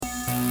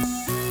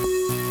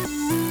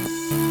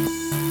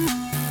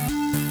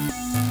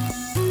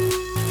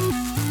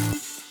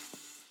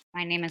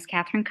name is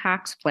Katherine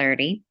Cox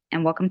Flaherty,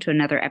 and welcome to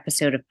another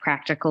episode of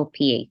Practical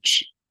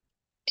PH.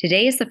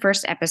 Today is the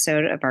first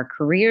episode of our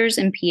Careers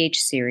in PH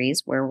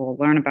series, where we'll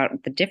learn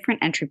about the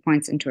different entry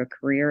points into a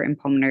career in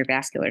pulmonary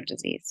vascular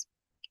disease.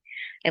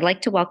 I'd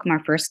like to welcome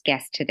our first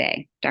guest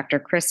today, Dr.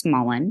 Chris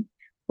Mullin,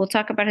 who will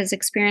talk about his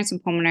experience in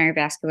pulmonary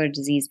vascular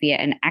disease via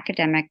an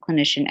academic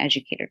clinician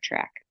educator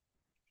track.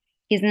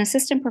 He's an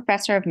assistant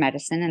professor of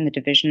medicine in the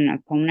Division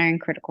of Pulmonary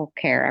and Critical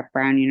Care at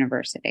Brown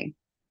University.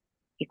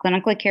 He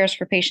clinically cares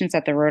for patients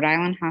at the Rhode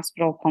Island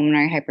Hospital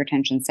Pulmonary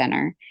Hypertension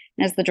Center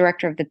and is the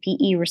director of the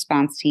PE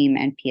response team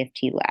and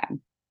PFT lab.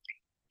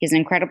 He's an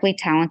incredibly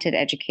talented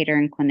educator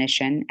and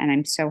clinician, and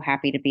I'm so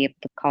happy to be able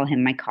to call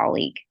him my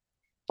colleague.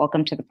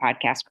 Welcome to the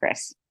podcast,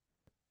 Chris.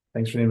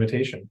 Thanks for the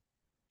invitation.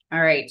 All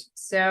right.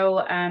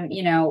 So,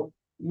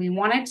 we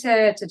wanted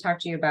to talk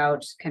to you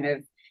about kind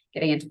of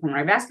getting into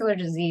pulmonary vascular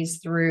disease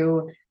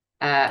through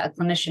a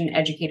clinician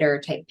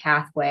educator type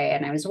pathway.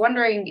 And I was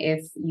wondering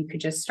if you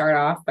could just start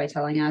off by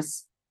telling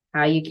us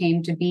how you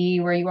came to be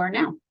where you are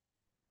now.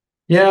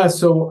 Yeah,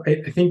 so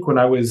I think when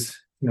I was,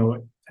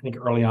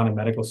 early on in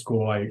medical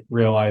school, I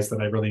realized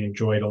that I really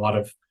enjoyed a lot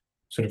of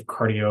sort of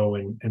cardio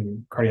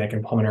and cardiac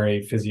and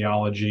pulmonary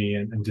physiology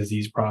and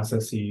disease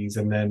processes.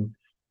 And then,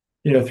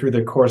 through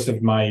the course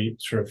of my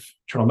sort of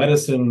internal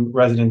medicine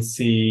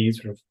residency,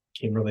 sort of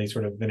became really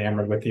sort of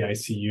enamored with the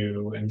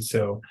ICU. And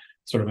so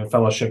sort of a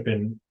fellowship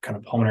in kind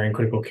of pulmonary and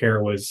critical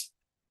care was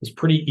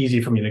pretty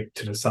easy for me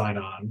to decide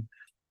on.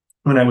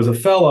 When I was a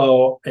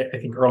fellow, I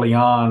think early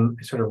on,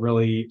 I sort of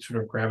really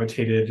sort of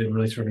gravitated and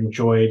really sort of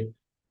enjoyed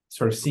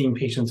sort of seeing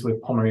patients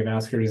with pulmonary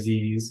vascular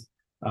disease,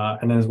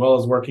 and then as well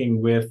as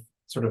working with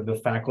sort of the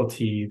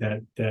faculty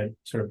that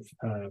sort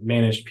of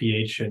managed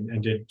PH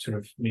and did sort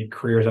of made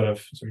careers out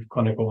of sort of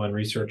clinical and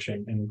research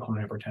in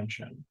pulmonary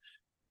hypertension.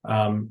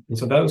 And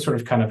so that was sort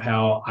of kind of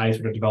how I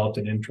sort of developed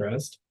an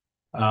interest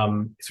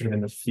sort of in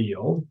the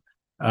field.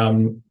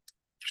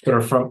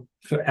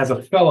 As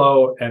a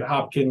fellow at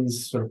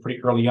Hopkins, sort of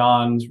pretty early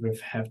on, sort of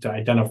have to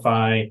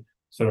identify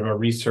sort of a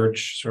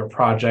research sort of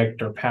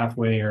project or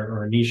pathway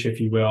or niche, if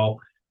you will,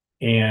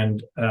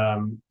 and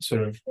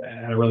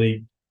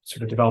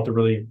developed a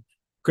really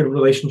good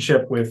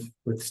relationship with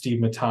Steve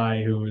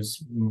Matai, who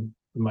was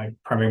my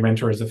primary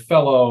mentor as a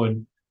fellow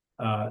and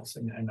a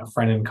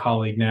friend and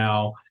colleague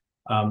now.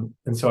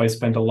 And so I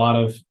spent a lot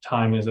of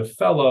time as a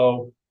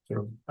fellow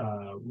sort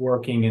of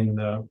working in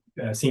the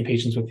seeing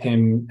patients with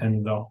him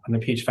and the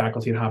PH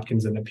faculty at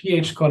Hopkins in the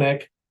PH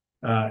clinic,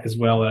 as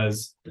well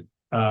as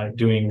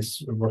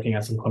working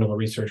on some clinical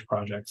research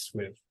projects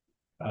with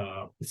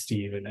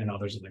Steve and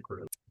others in the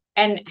group.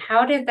 And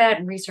how did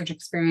that research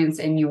experience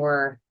in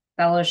your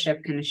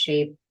fellowship kind of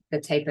shape the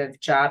type of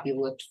job you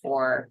looked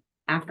for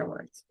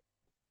afterwards?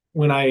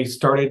 When I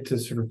started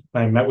to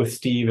I met with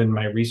Steve in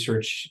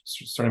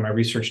starting my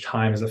research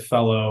time as a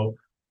fellow,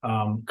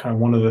 kind of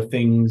one of the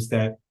things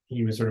that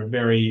he was sort of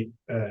very,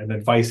 an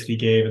advice that he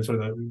gave and sort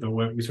of the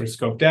way we sort of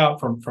scoped out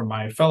from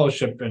my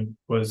fellowship and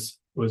was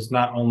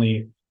not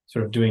only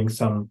sort of doing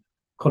some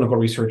clinical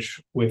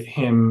research with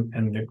him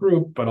and the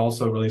group, but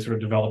also really sort of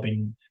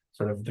developing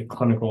sort of the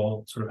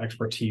clinical sort of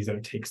expertise that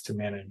it takes to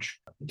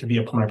be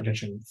a pulmonary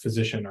hypertension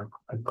physician or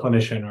a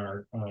clinician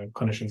or a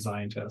clinician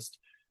scientist.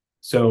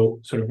 So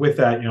sort of with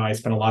that, I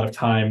spent a lot of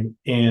time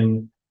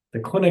in the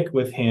clinic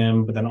with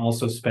him, but then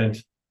also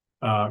spent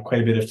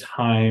quite a bit of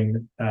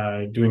time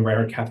doing right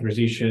heart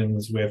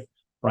catheterizations with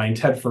Brian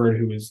Tedford,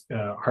 who was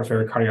a heart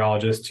failure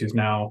cardiologist, who's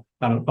now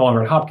no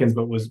longer at Hopkins,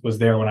 but was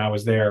there when I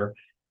was there.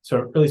 So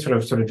it really sort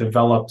of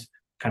developed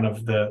kind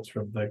of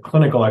the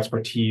clinical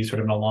expertise,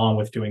 sort of along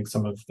with doing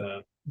some of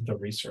the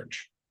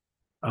research.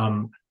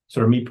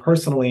 Sort of me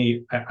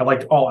personally, I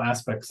liked all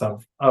aspects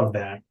of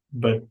that,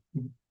 but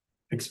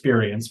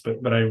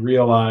I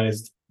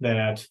realized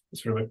that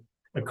sort of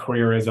a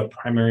career as a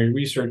primary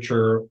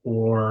researcher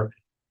or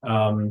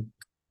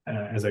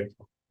as a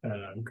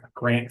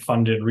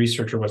grant-funded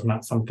researcher was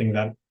not something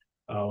that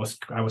I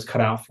was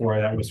cut out for.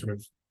 That was sort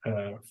of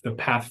the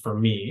path for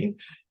me,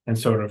 and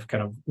sort of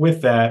kind of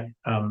with that,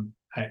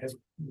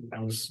 I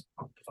was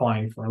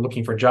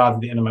looking for jobs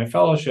at the end of my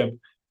fellowship.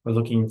 I was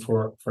looking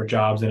for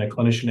jobs in a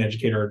clinician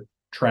educator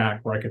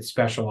track where I could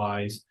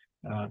specialize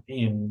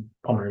in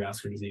pulmonary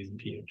vascular disease and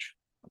PH.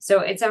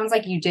 So it sounds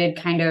like you did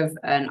kind of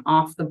an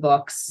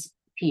off-the-books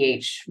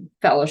PH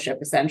fellowship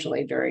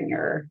essentially during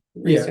your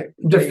research.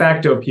 De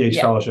facto PH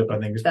fellowship, I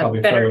think, is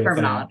probably better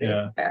terminology.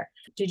 Yeah. Fair.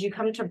 Did you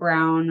come to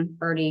Brown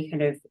already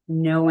kind of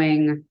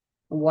knowing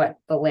what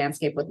the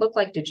landscape would look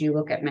like? Did you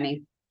look at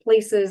many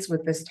places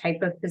with this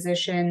type of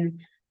position?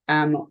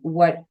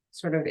 What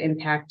sort of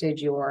impacted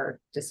your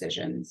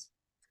decisions?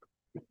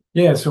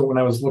 Yeah, so when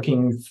I was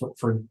looking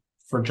for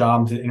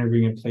jobs and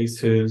interviewing in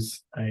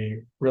places, I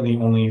really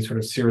only sort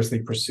of seriously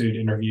pursued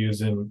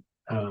interviews in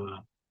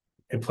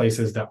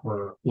places that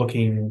were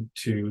looking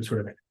to sort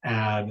of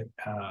add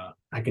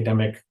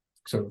academic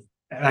job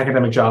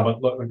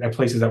at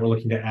places that were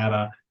looking to add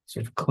a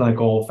sort of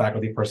clinical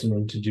faculty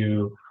person to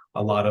do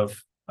a lot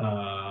of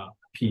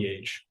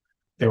PH.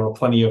 There were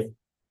plenty of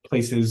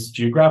places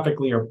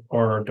geographically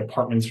or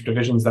departments or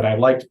divisions that I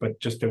liked, but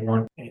just that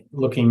weren't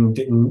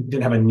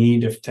didn't have a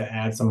need to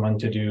add someone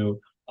to do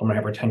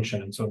pulmonary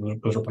hypertension. And so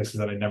those were places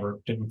that I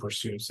didn't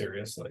pursue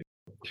seriously.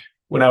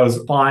 When I was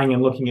applying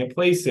and looking at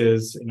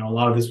places, a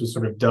lot of this was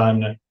sort of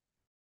done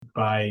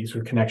by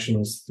sort of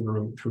connections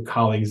through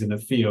colleagues in the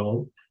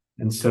field.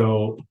 And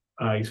so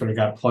I sort of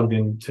got plugged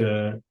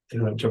into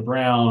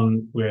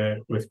Brown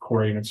with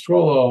Corey and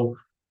Strollo,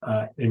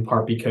 in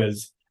part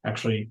because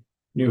actually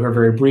knew her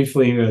very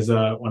briefly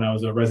when I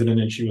was a resident,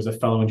 and she was a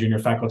fellow and junior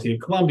faculty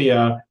at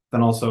Columbia.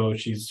 Then also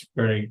she's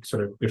very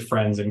sort of good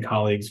friends and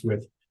colleagues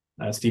with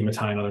Steve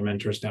Mattei and other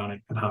mentors down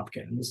at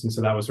Hopkins. And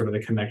so that was sort of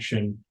the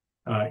connection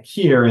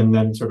here. And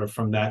then sort of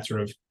from that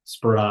sort of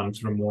spurred on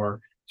sort of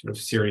more sort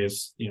of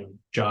serious,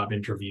 job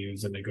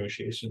interviews and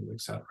negotiations, et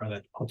cetera,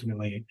 that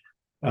ultimately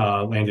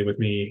landed with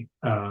me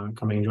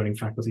coming and joining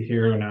faculty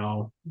here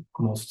now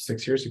almost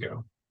 6 years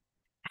ago.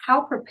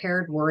 How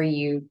prepared were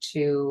you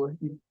to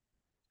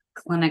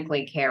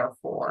clinically care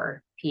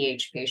for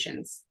PH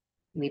patients,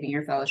 leaving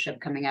your fellowship,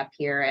 coming up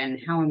here, and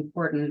how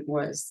important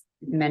was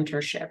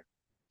mentorship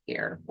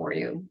here for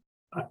you?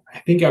 I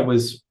think I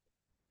was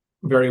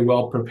very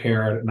well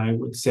prepared, and I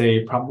would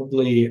say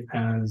probably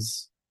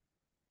as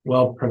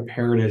well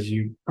prepared as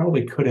you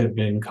probably could have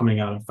been coming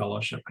out of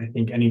fellowship. I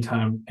think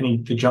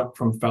the jump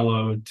from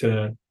fellow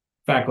to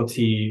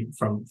faculty,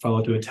 from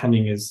fellow to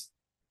attending is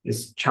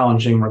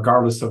challenging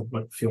regardless of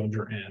what field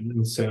you're in.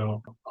 And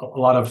so a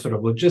lot of sort of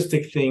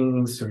logistic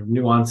things, sort of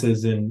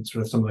nuances in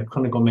sort of some of the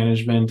clinical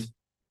management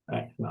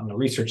on the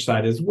research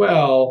side as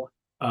well,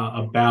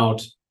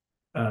 it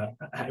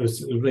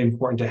was really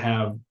important to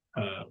have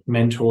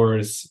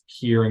mentors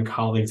here and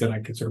colleagues that I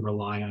could sort of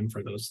rely on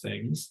for those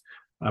things.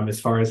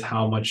 As far as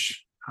how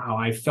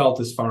I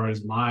felt as far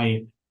as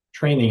my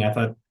training, I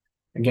thought,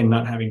 again,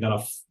 not having done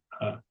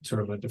a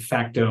sort of a de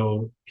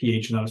facto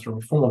PH, not a sort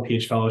of a formal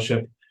PH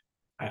fellowship,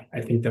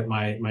 I think that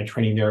my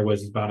training there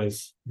was about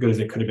as good as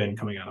it could have been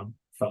coming out of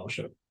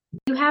fellowship.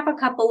 You have a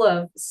couple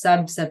of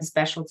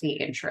subspecialty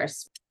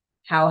interests.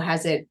 How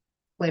has it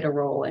played a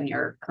role in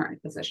your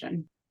current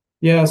position?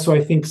 Yeah, so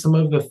I think some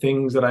of the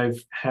things that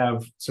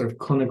have sort of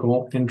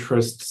clinical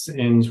interests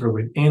in sort of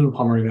within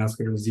pulmonary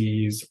vascular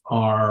disease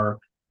are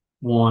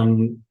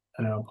one,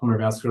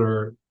 pulmonary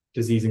vascular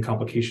disease and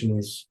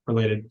complications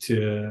related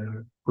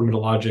to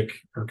rheumatologic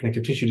or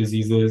connective tissue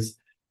diseases,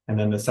 and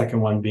then the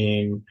second one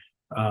being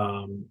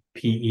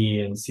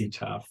PE and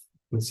CTEPH.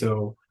 And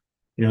so,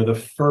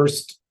 the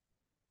first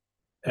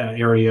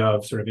area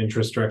of sort of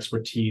interest or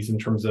expertise in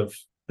terms of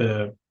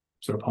the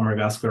sort of pulmonary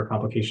vascular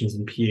complications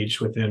and PH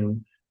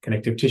within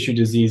connective tissue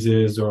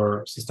diseases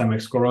or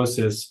systemic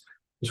sclerosis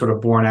was sort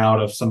of born out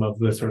of some of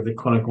the sort of the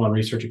clinical and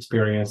research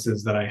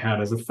experiences that I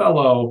had as a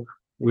fellow,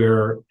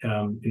 where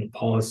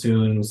Paul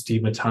Assoon,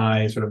 Steve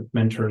Mattei, sort of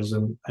mentors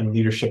and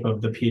leadership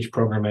of the PH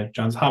program at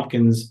Johns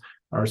Hopkins,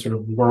 are sort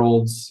of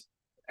world's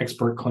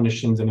expert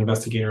clinicians and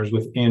investigators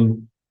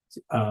within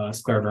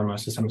scleroderma,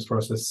 systemic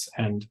sclerosis,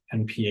 and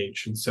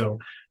PH. And so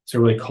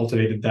really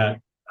cultivated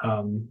that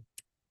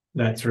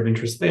sort of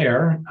interest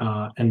there.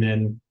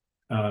 And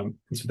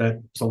so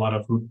that's a lot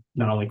of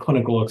not only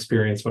clinical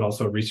experience, but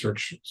also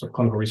research, so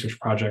clinical research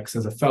projects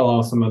as a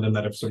fellow, some of them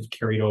that have sort of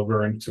carried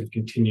over and sort of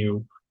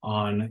continue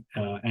on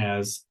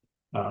as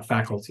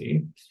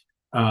faculty.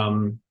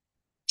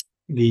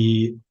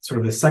 The sort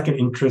of the second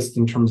interest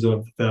in terms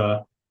of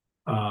the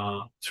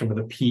sort of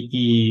the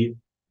PE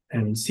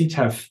and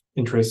CTEPH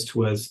interest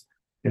was,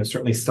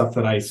 certainly stuff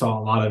that I saw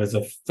a lot of as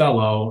a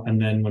fellow.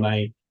 And then when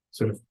I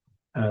sort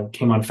of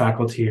came on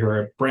faculty here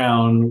at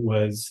Brown,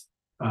 was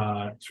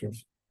sort of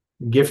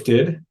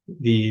gifted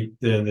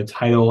the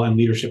title and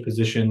leadership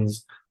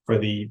positions for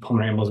the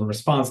pulmonary embolism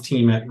response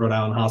team at Rhode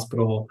Island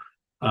Hospital,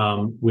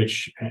 and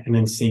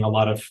then seeing a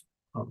lot of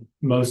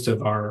most of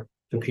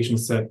the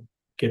patients that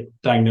get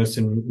diagnosed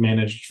and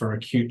managed for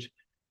acute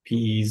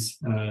PEs,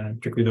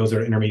 particularly those that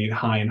are intermediate,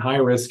 high, and high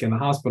risk in the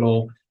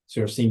hospital,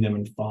 sort of seeing them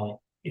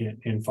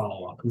in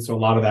follow up. And so a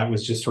lot of that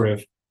was just sort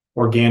of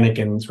organic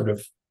and sort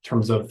of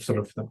terms of sort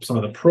of some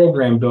of the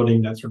program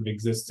building that sort of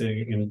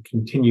existing and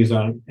continues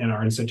on in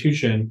our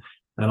institution,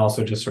 and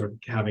also just sort of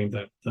having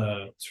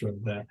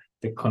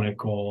the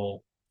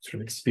clinical sort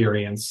of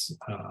experience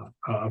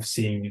of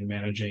seeing and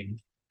managing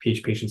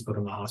PH patients both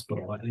in the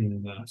hospital and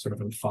in the sort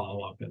of in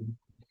follow-up. And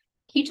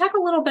can you talk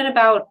a little bit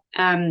about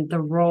the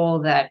role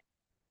that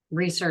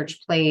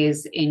research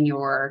plays in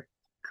your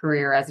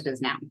career as it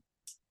is now?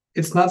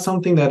 It's not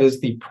something that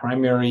is the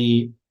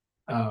primary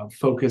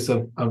focus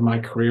of my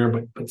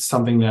career, but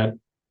something that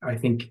I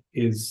think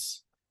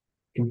is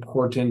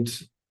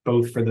important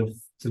both for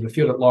the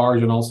field at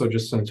large and also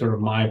just in sort of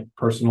my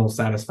personal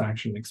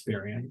satisfaction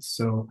experience.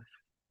 So,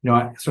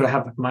 I sort of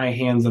have my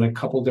hands in a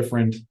couple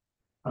different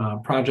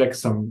projects,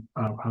 some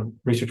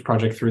research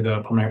project through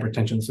the Pulmonary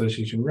Hypertension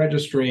Association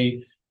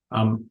Registry.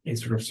 And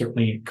sort of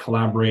certainly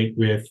collaborate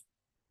with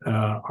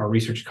our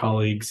research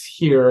colleagues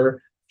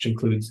here, which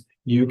includes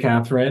you,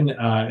 Katherine,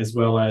 as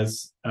well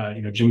as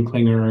Jim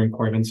Klinger and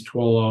Corey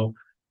Vincituolo,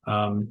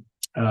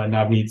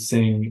 Navneet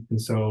Singh.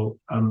 And so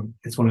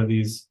it's one of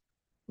these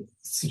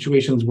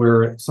situations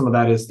where some of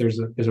that is there's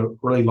a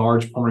really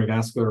large pulmonary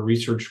vascular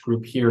research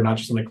group here, not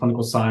just on the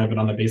clinical side, but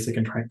on the basic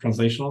and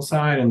translational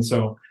side. And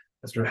so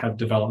I sort of have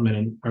development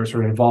and or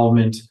sort of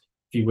involvement,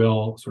 if you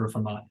will, sort of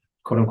from a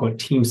quote unquote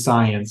team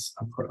science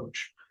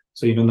approach.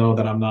 So even though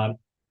that I'm not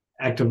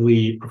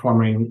actively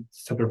performing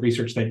the type of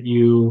research that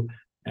you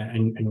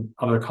and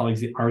other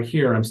colleagues are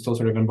here, I'm still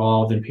sort of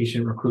involved in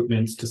patient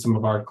recruitments to some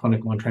of our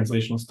clinical and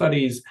translational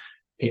studies,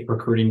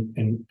 recruiting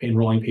and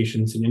enrolling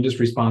patients in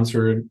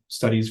industry-sponsored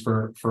studies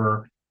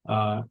for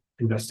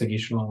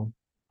investigational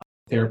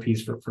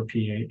therapies for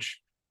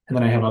PH. And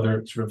then I have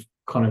other sort of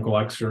clinical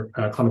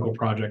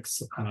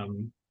projects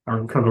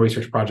or clinical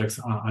research projects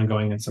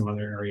ongoing in some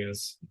other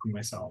areas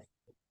myself.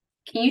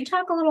 Can you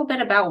talk a little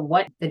bit about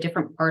what the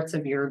different parts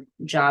of your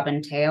job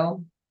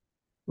entail?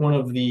 One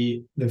of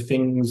the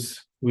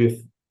things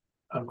with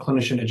a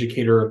clinician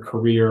educator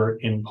career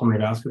in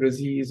pulmonary vascular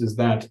disease is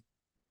that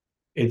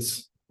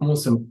it's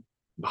almost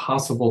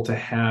impossible to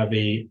have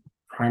a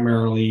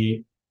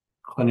primarily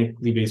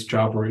clinically based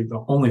job where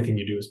the only thing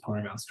you do is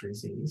pulmonary vascular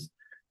disease.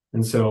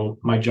 And so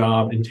my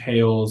job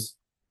entails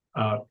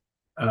not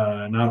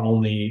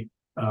only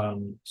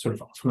sort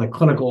of from the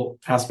clinical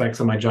aspects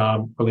of my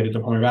job related to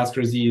pulmonary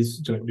vascular disease,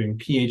 doing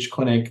PH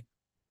clinic,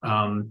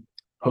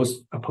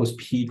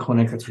 post-P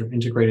clinic that's sort of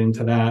integrated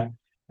into that,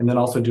 and then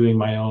also doing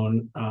my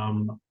own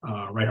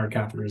right heart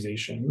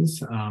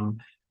catheterizations.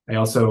 I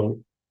also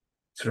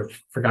sort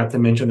of forgot to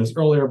mention this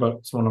earlier, but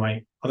it's one of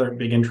my other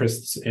big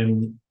interests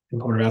in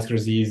pulmonary vascular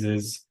disease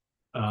is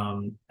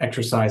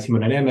exercise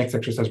hemodynamics,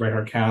 exercise right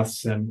heart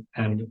caths,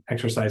 and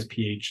exercise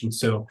PH. And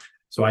so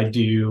I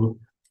do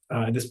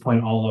at this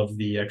point all of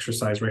the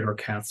exercise right heart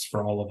caths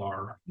for all of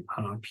our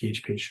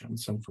PH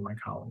patients and for my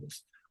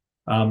colleagues.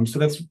 So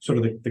that's sort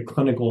of the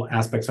clinical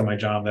aspects of my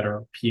job that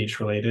are PH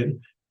related.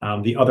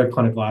 The other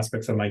clinical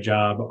aspects of my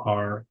job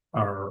are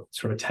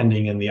sort of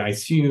attending in the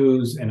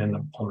ICUs and in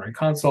the pulmonary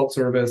consult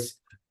service,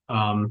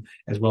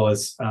 as well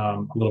as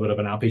a little bit of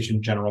an outpatient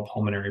general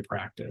pulmonary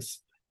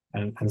practice.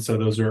 And so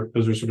those are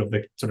sort of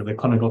the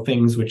clinical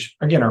things, which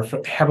again are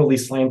heavily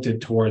slanted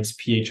towards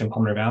PH and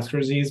pulmonary vascular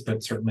disease,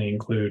 but certainly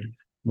include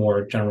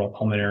more general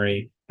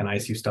pulmonary and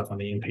ICU stuff on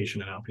the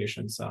inpatient and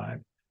outpatient side.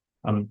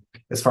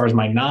 As far as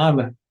my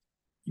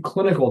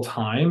non-clinical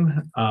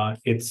time,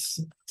 it's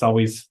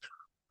always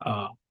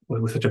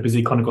with such a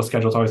busy clinical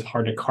schedule, it's always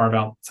hard to carve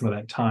out some of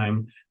that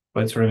time.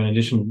 But sort of in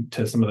addition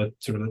to some of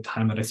the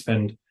time that I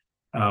spend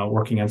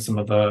working on some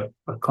of the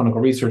clinical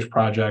research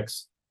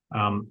projects,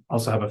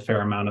 also have a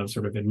fair amount of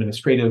sort of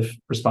administrative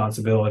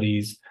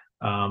responsibilities,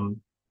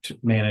 to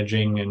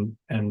managing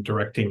and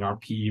directing our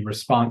PE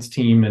response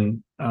team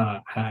and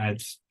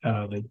at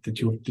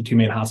the two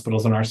main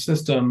hospitals in our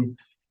system,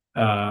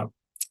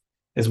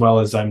 as well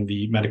as I'm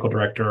the medical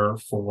director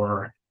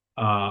for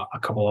a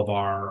couple of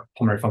our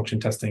pulmonary function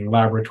testing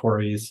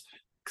laboratories.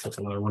 That's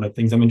another one of the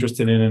things I'm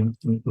interested in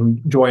and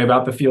enjoy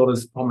about the field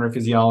is pulmonary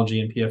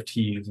physiology and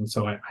PFTs, and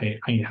so I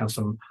have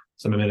some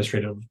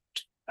administrative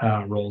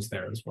roles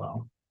there as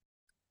well.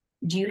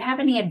 Do you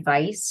have any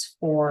advice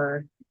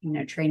for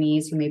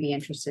trainees who may be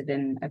interested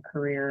in a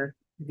career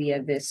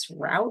via this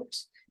route?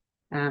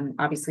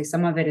 Obviously,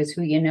 some of it is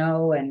who you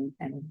know and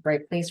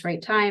right place,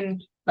 right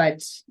time.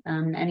 But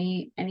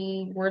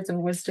any words of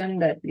wisdom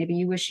that maybe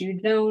you wish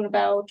you'd known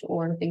about,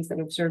 or things that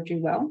have served you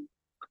well?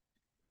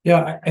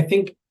 Yeah, I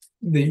think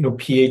the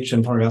PH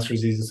and pulmonary vascular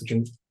disease is such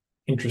an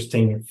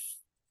interesting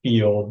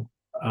field.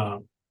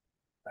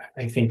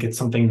 I think it's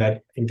something that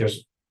I think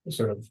there's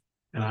sort of,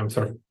 and I'm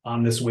sort of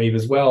on this wave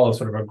as well, of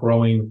sort of a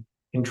growing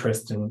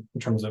interest in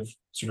terms of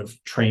sort of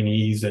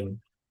trainees and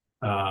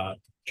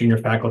junior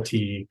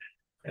faculty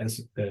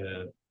as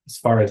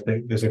far as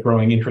there's a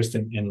growing interest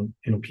in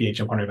PH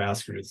and pulmonary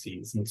vascular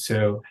disease. And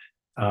so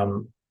I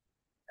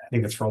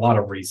think that's for a lot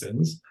of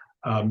reasons.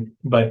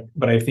 But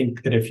I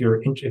think that if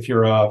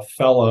you're a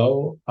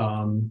fellow,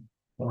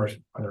 or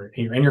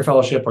you're in your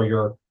fellowship or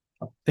you're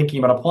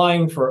thinking about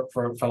applying for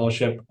a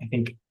fellowship, I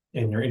think,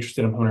 and you're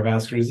interested in pulmonary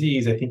vascular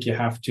disease, I think you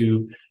have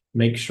to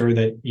make sure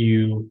that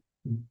you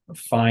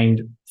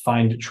find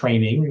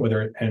training,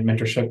 whether and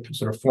mentorship,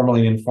 sort of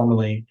formally and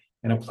informally,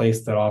 in a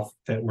place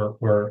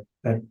where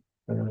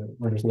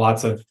there's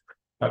lots of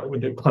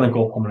with the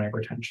clinical pulmonary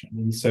hypertension.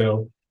 And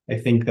so I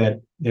think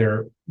that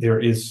there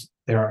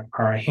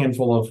are a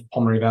handful of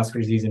pulmonary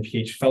vascular disease and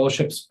PH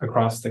fellowships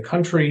across the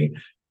country.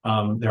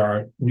 There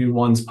are new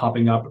ones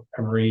popping up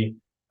every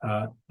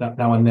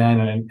now and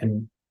then,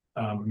 and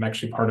I'm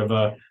actually part of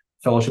a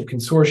fellowship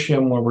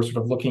consortium where we're sort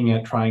of looking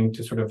at trying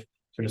to sort of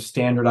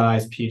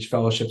standardize PH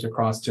fellowships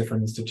across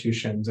different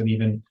institutions, and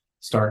even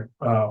start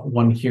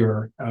one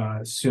here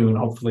soon,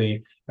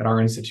 hopefully at our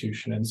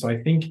institution. And so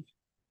I think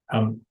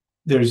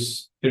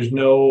there's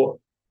no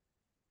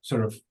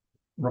sort of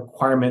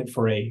requirement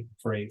for a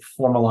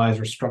formalized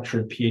or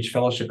structured PH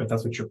fellowship if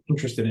that's what you're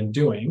interested in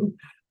doing,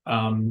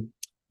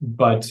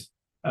 but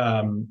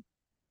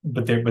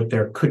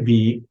there could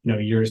be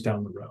years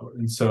down the road.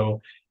 And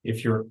so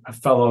if you're a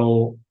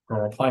fellow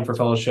or applying for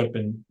fellowship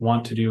and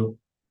want to do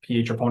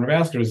PH or pulmonary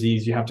vascular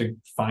disease, you have to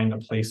find a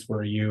place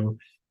where you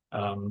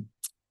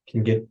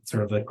can get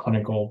sort of the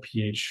clinical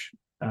PH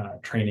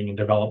training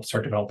and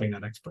start developing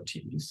that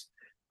expertise.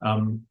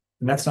 And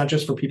that's not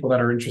just for people that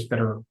are interested, that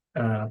are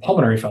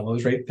pulmonary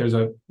fellows, right? There's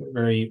a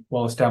very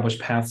well-established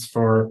paths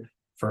for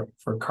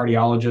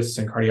cardiologists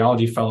and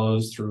cardiology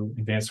fellows through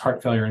advanced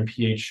heart failure and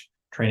PH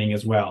training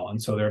as well.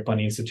 And so there are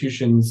plenty of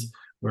institutions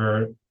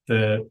where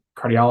the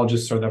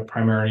cardiologists are the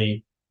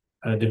primary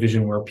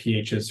division where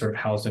PH is sort of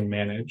housed and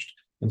managed.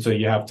 And so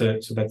you have to,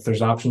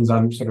 there's options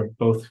on sort of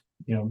both,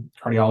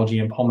 cardiology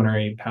and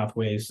pulmonary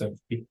pathways of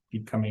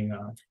becoming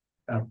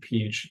a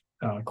PH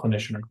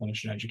clinician or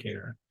clinician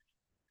educator.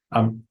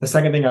 The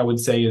second thing I would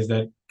say is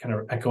that, kind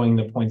of echoing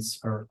the points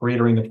or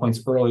reiterating the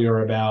points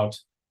earlier about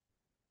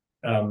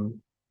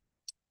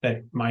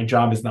that my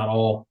job is not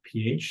all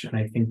PH, and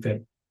I think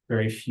that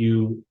very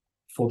few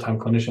full-time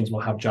clinicians will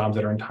have jobs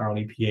that are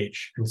entirely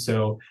PH. And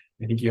so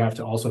I think you have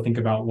to also think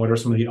about what are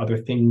some of the other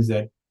things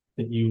that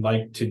you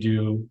like to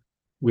do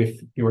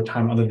with your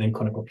time other than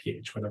clinical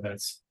PH, whether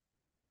that's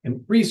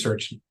in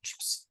research,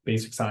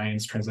 basic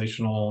science,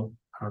 translational,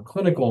 or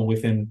clinical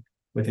within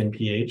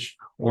PH,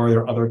 or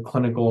there are other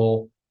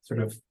clinical sort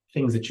of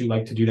things that you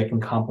like to do that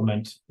can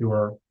complement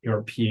your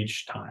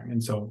PH time.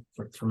 And so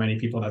for many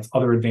people, that's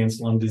other advanced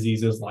lung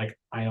diseases like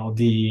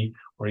ILD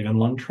or even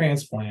lung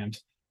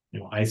transplant,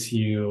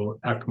 ICU,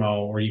 ECMO,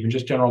 or even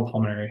just general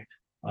pulmonary,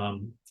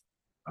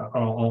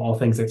 all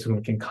things that sort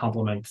of can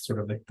complement sort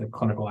of the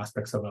clinical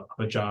aspects of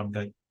a job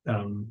that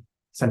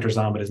centers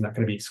on, but is not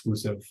going to be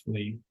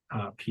exclusively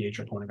PH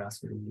or pulmonary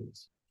vascular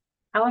disease.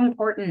 How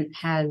important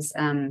has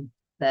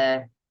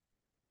the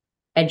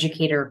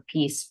educator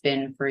piece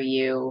been for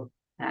you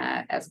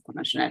as a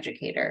clinician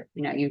educator?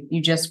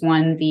 You just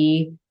won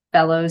the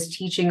Fellows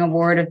Teaching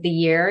Award of the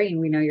Year.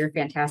 We know you're a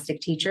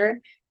fantastic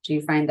teacher. Do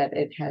you find that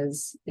it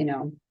has,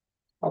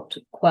 helped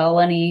quell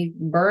any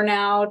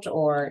burnout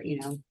or,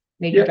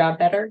 made your job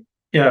better?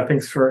 Yeah,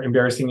 thanks for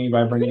embarrassing me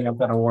by bringing up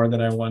that award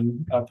that I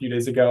won a few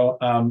days ago.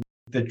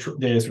 The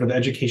sort of the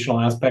educational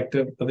aspect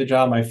of the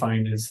job I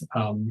find is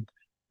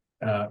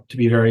to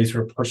be very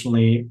sort of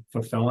personally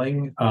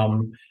fulfilling.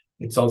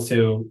 It's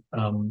also,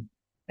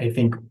 I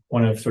think,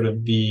 one of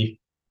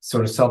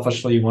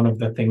selfishly one of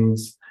the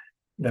things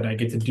that I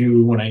get to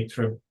do when I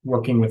sort of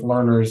working with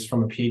learners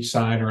from a PH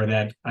side, or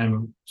that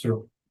I'm sort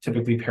of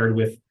typically paired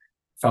with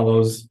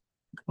fellows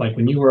like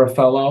when you were a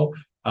fellow,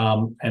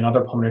 and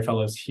other pulmonary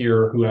fellows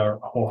here who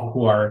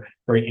are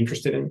very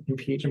interested in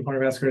PH and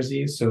pulmonary vascular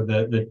disease. So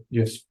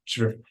you have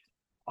sort of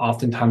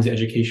oftentimes the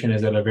education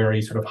is at a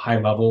very sort of high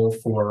level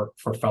for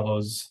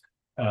fellows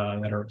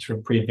that are sort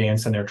of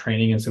pre-advanced in their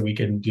training, and so we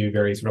can do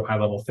very sort of high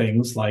level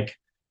things like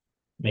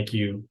make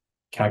you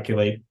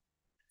calculate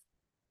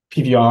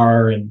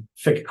PVR and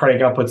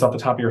cardiac outputs off the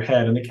top of your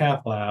head in the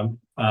cath lab,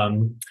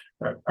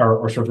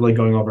 or sort of really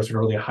going over sort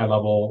of really high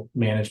level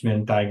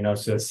management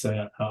diagnosis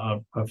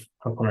of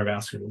pulmonary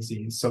vascular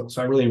disease. So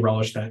I really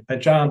relish that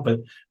job, but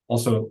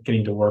also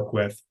getting to work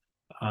with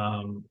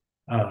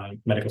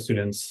medical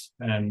students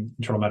and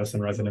internal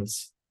medicine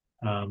residents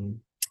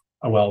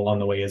well along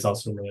the way is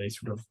also really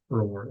sort of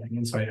rewarding.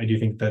 And so I do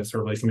think that's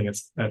sort of really something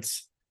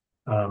that's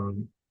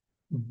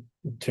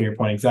to your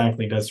point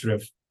exactly, does sort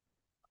of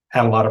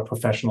add a lot of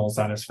professional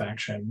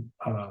satisfaction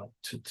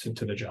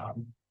to the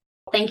job.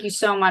 Thank you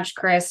so much,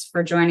 Chris,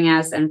 for joining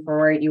us and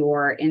for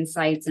your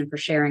insights and for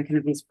sharing kind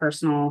of these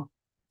personal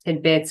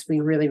tidbits. We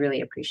really,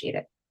 really appreciate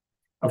it.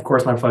 Of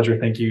course, my pleasure.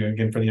 Thank you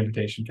again for the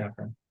invitation,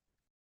 Katherine.